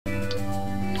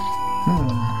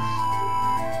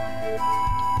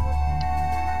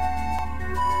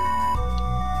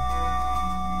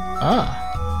Ah.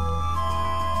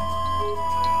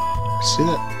 See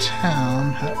that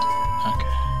town?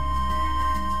 Okay.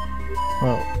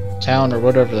 Well, town or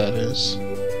whatever that is.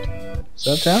 Is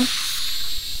that town?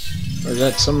 Or is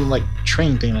that some like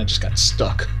train thing that just got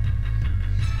stuck?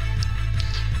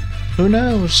 Who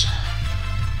knows?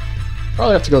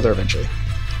 Probably have to go there eventually.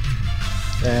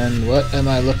 And what am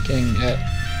I looking at?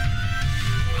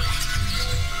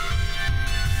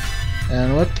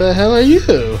 And what the hell are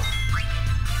you?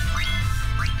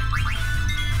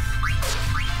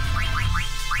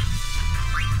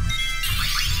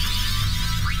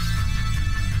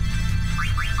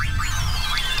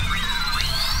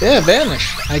 Yeah,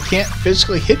 vanish. I can't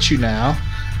physically hit you now,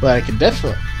 but I can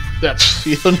definitely...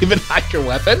 You don't even hide your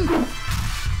weapon?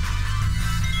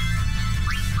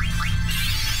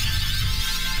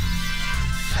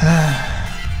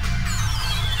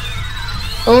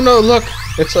 Oh no, look!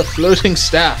 It's a floating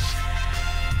staff.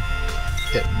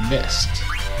 It missed.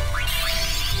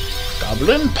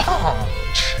 Goblin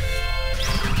Punch!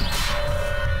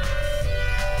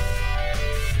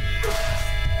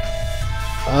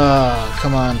 Ah,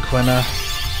 come on, Quina.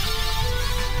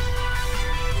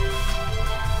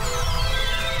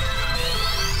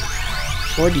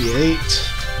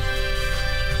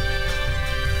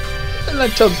 $48. And I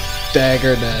told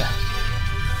Dagger to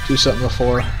do something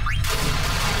before.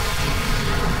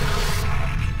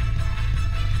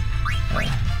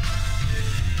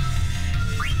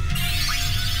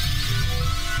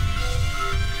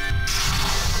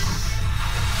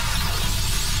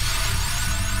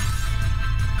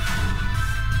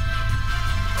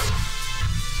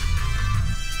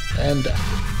 And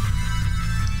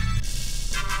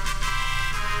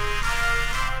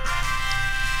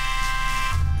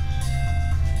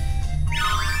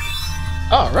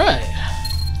all right.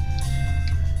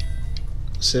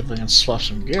 Let's see if we can swap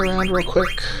some gear around real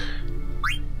quick.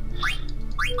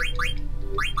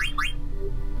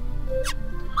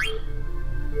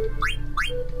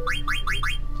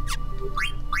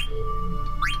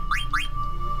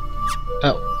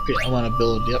 Oh, yeah, I want to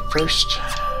build you up first.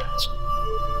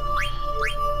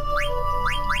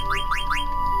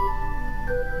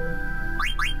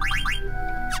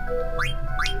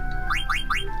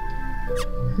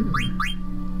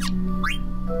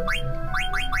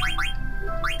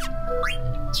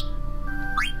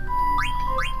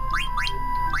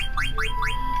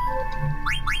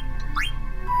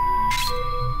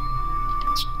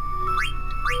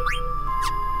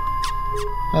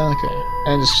 Okay,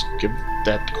 and just give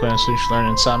that to Quinn so she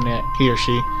learn Insomniac, he or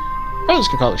she. I'm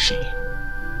just gonna call it she.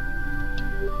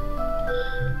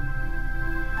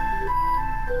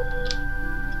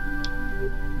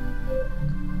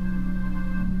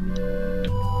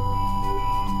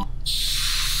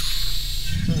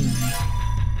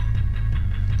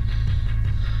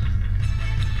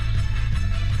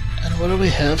 And what do we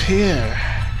have here?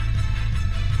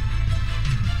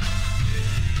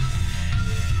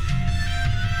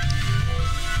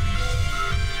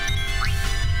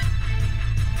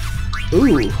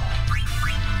 Ooh.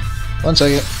 1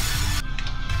 second.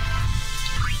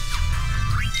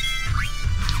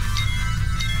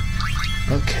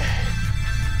 Okay.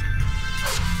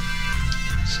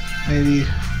 So maybe.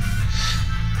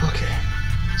 Okay.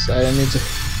 So I need to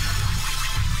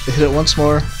hit it once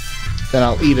more, then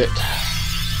I'll eat it.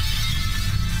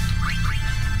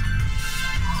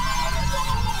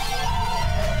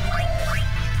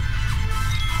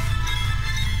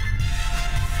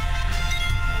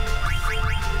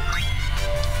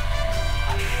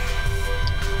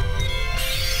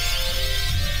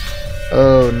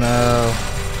 Oh no.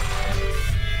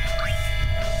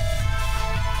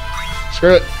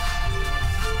 Screw it.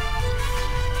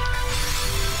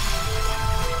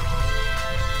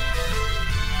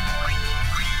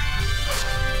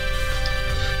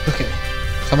 Okay.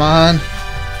 Come on.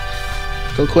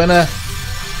 Go, Quina.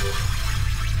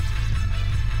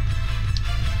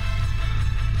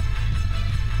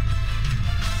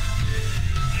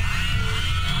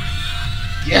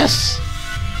 Yes!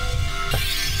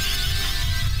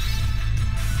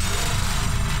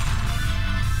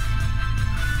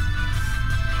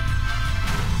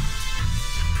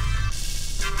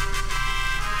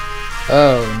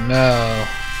 Oh no.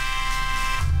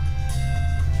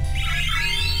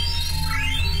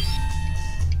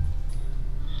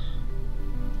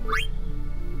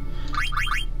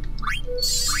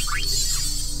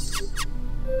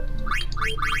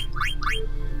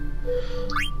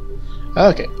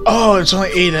 Okay. Oh, it's only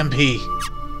 8 MP.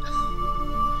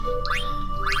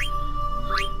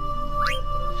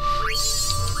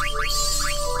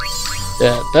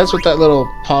 Yeah, that's what that little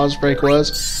pause break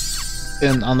was.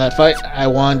 And on that fight, I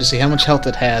wanted to see how much health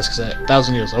it has, because at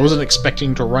 1,000 years, I wasn't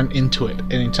expecting to run into it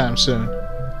anytime soon.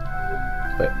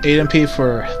 But 8 MP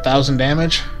for 1,000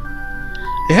 damage?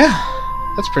 Yeah,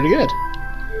 that's pretty good.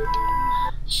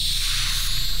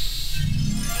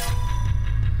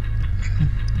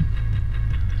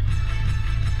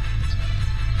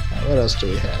 Now, what else do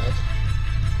we have?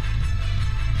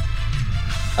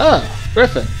 Oh,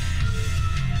 Griffin.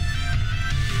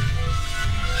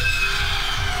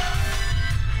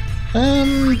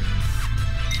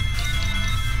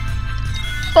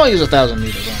 I'll use 1,000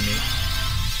 meters on you.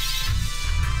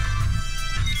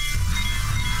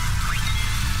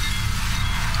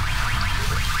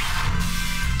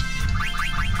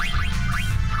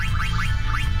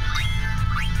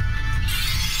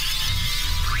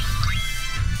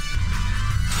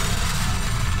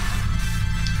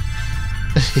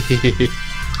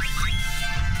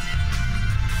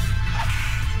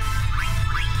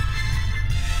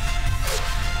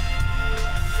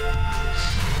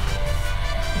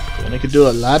 And it could do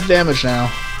a lot of damage now.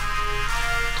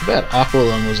 Too bad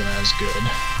Aqualung wasn't as good as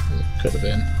it could have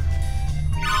been.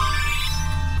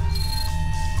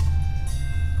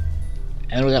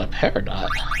 And we got a Peridot.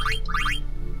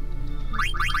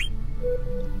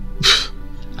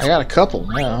 I got a couple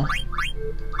now.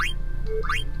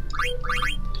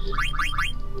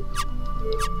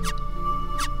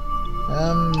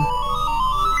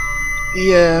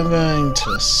 Yeah, I'm going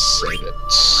to save it.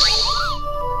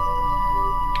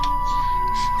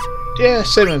 Yeah,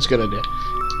 saving is a good idea.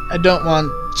 I don't want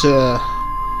to...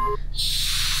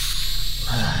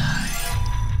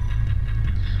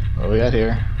 What do we got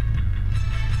here?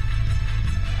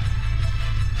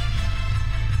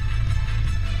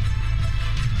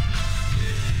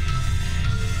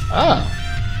 Ah!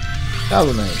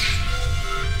 Galvanage.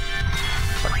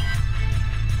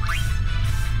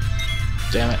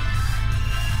 Damn it.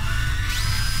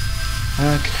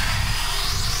 Okay.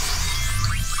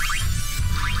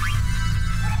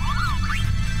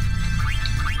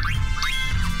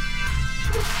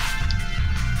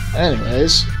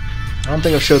 Anyways, I don't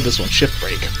think I've showed this one, Shift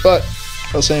Break, but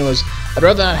what I was saying was, I'd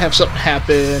rather not have something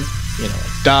happen, you know,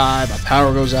 die, my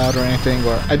power goes out or anything,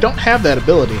 or I don't have that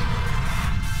ability.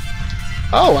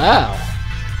 Oh, wow.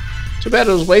 Too bad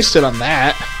it was wasted on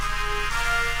that.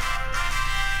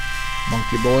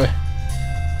 Monkey boy.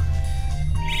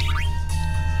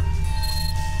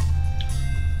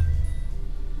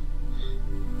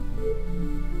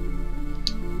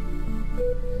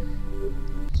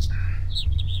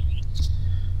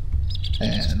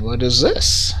 And what is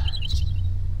this?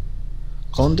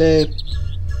 Condo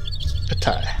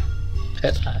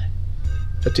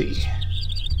Petit.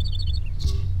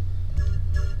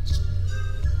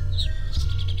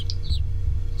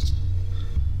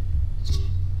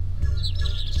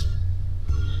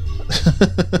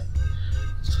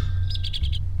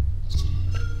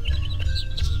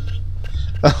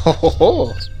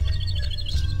 Oh.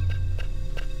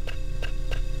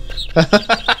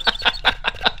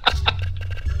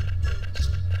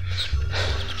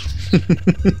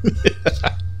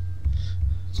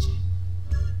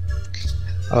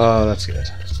 Oh, that's good.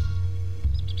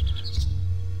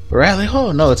 Rally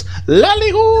ho! No, it's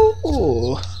lally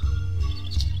ho!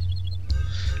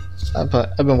 I've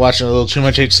been watching a little too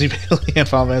much HC Bailey and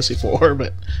Final Fantasy 4,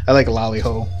 but I like lally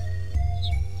ho.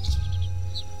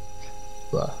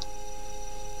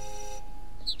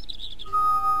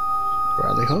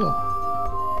 Rally ho!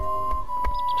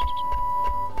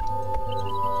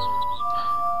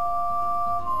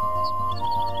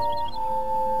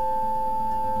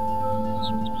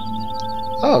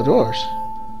 Oh, doors.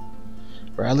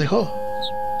 Rally ho.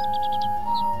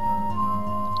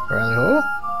 Rally ho.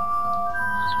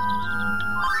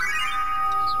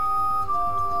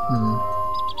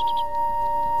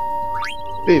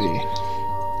 Baby.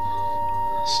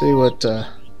 See what,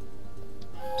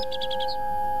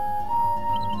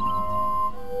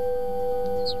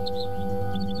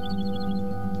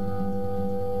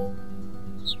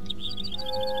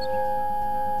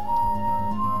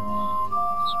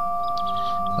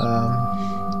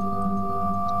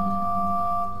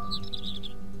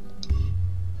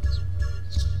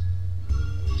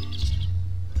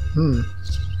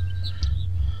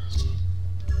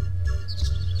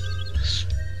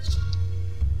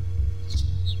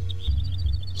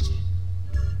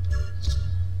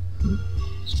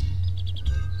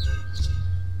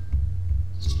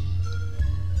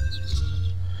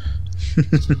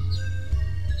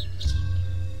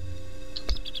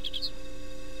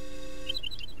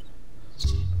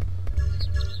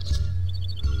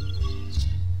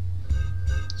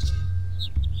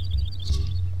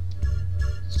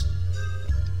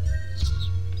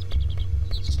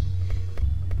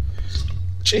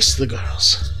 Chase the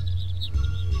girls.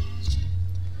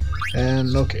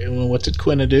 And okay, well, what did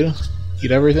Quinna do?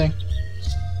 Eat everything?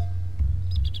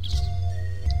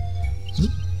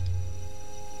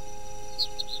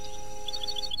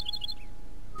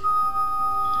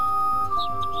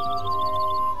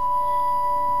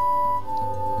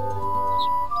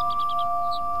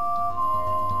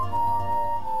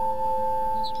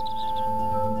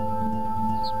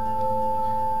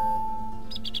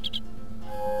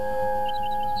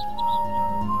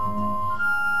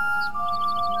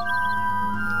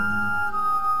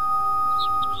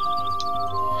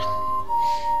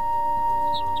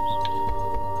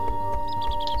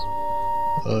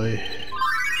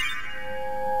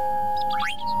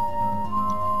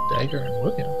 Dagger and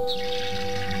Williams.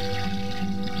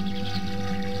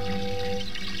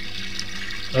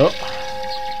 Oh.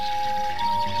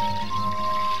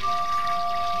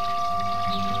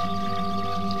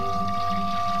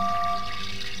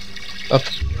 Up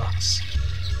the rocks.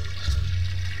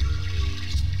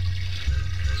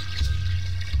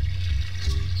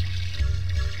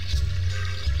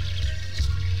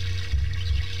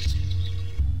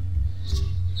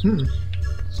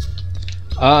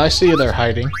 I see you there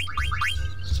hiding.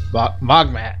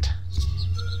 Mogmat.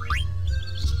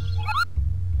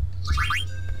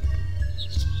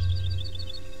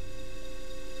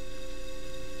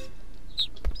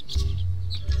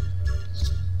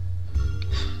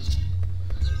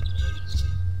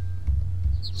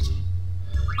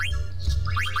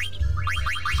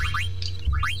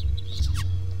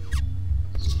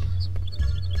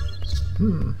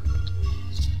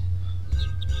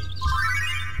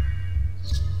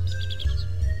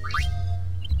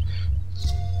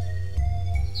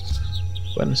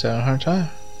 Wasn't having a hard time.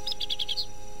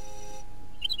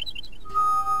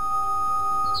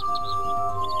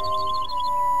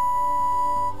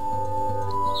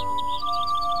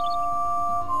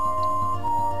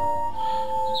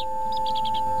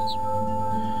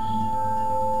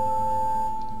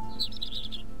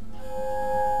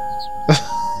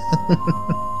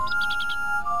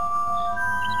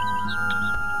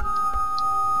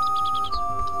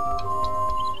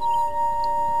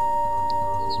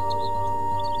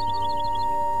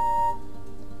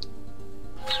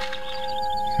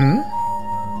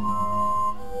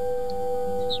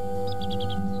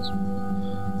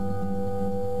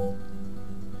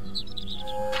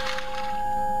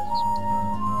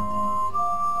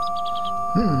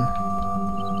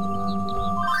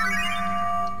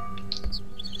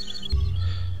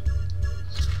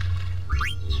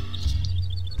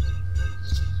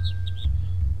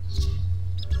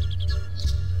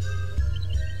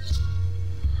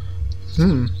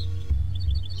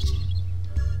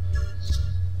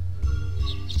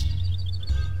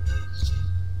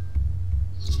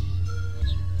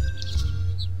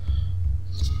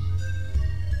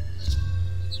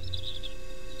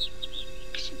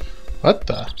 What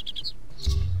the?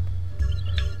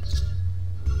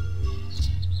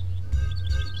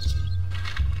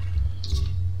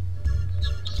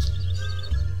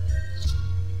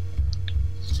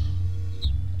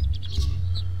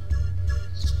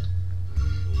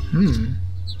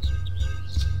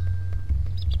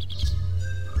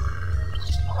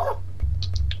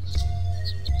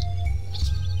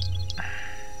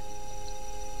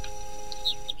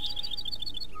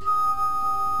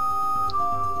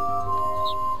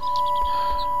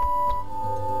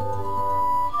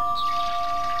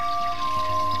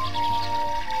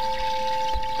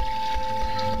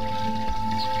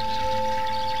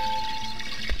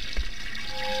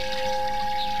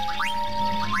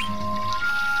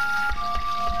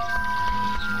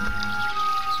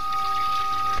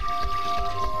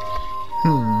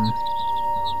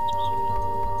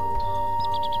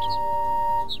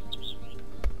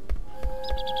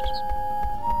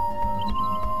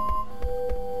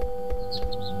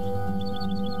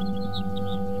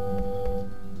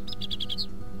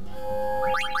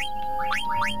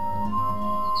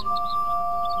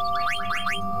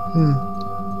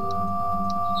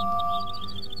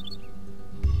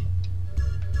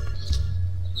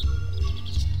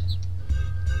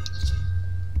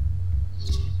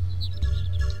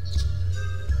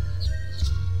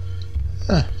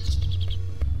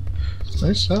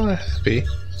 They're so happy.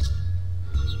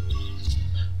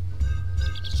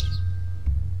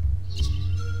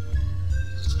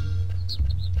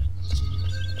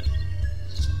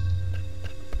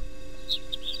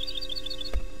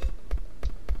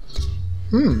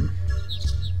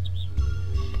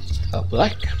 A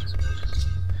black.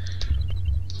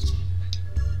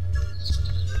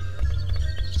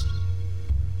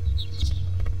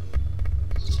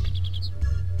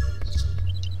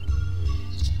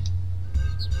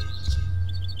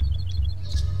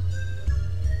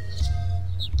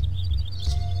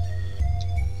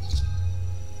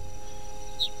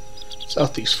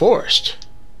 Southeast Forest.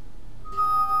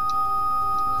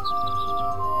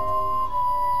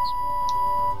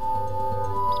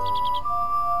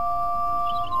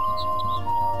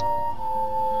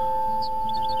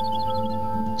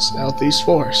 Southeast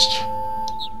Forest.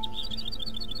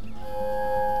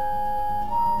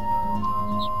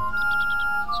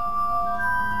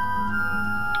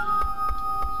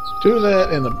 Do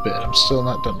that in a bit. I'm still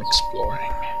not done exploring.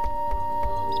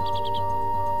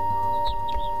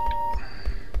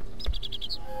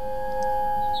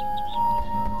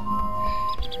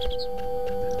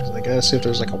 I gotta see if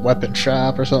there's like a weapon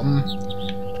shop or something.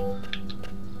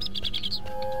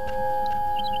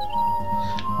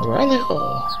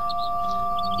 Aurelio.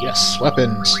 Yes,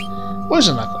 weapons. Where's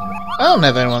a knuckle? I don't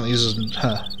have anyone that uses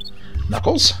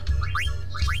knuckles.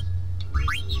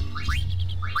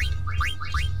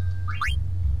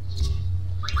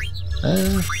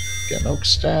 Get an oak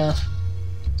staff.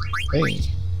 Hey.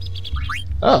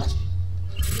 Oh.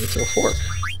 It's a fork.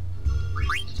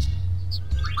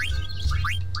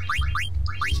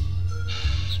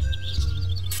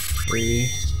 3,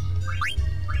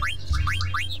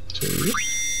 2, 3.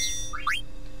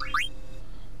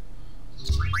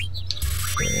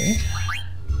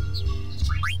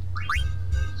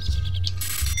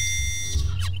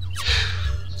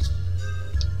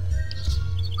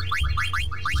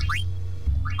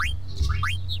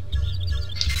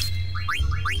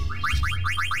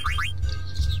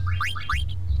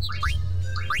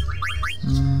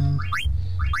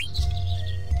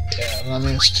 Yeah,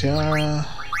 Mummy's tiara.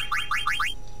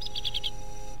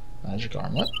 Magic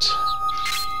armlet.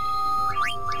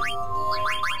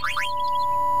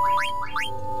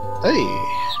 Hey!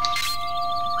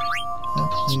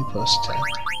 Employee plus 10.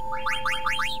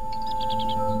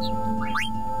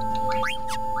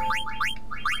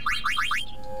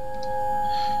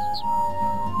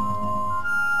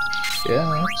 Yeah,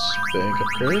 that's a big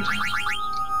upgrade.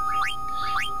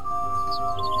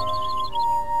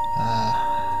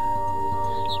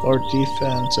 Lower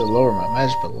defense, or lower my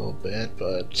magic a little bit,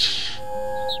 but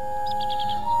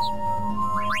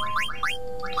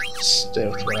stay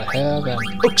with what I have,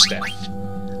 and oak staff.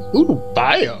 Ooh,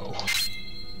 bio!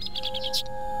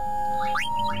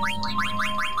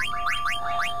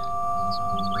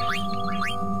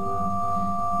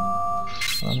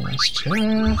 One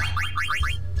chair.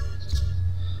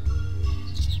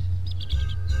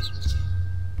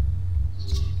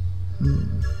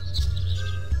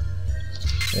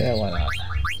 Yeah, why not?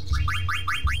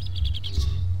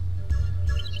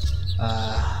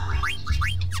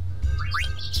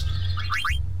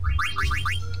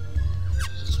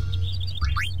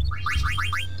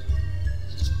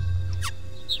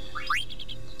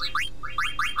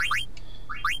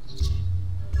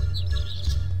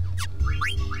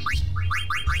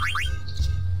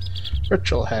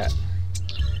 Ritual hat.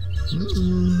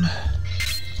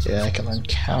 Yeah, I can learn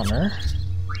counter.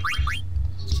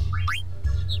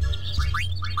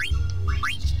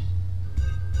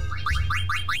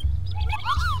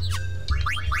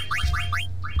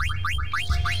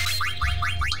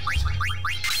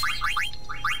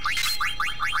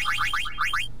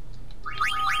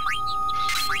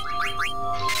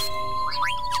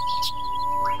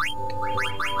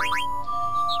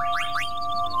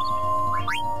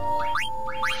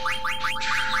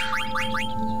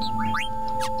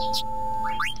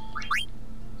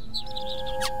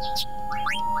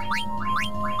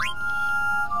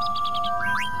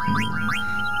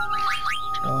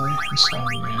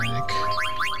 Insomniac,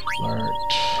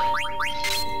 alert.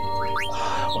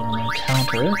 What an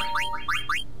encounter.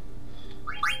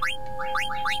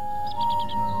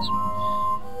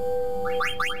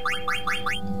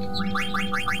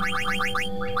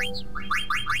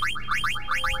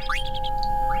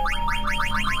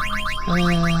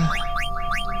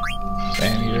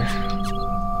 Fan eater.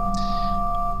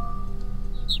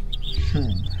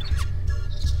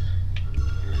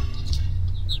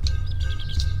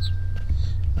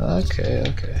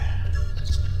 Okay.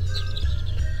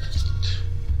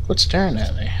 Quit staring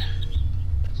at me.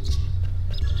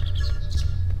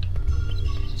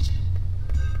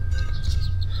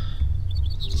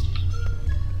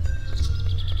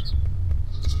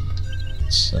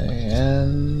 Let's see,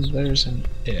 and there's an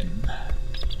inn.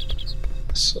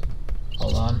 So,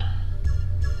 hold on.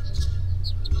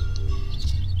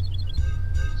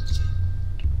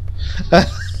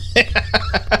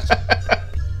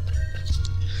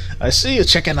 I see you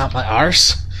checking out my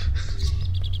arse.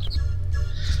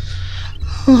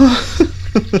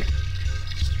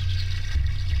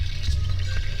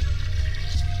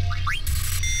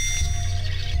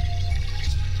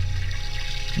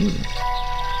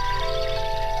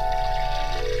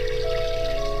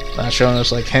 Not showing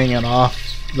us like hanging off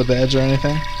the beds or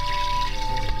anything.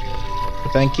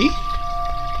 Thank you.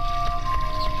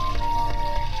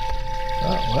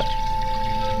 Oh, what?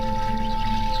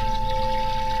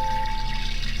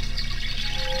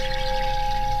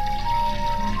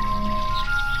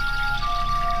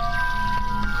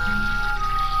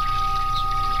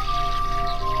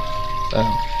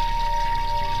 Oh.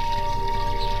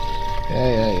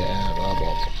 Yeah, blah,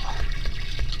 blah, blah.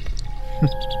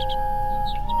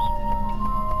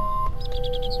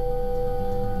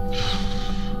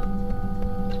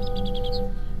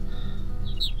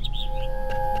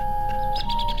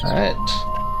 Alright.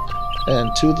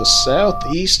 And to the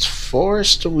southeast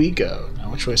forest we go.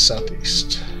 Now, which way is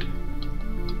southeast?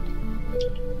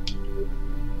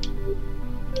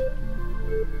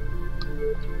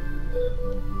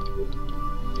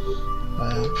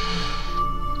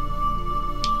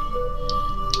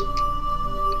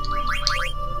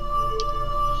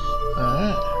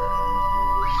 Alright.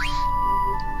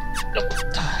 Nope.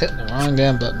 Hitting the wrong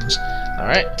damn buttons.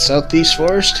 Alright, southeast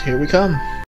forest, here we come.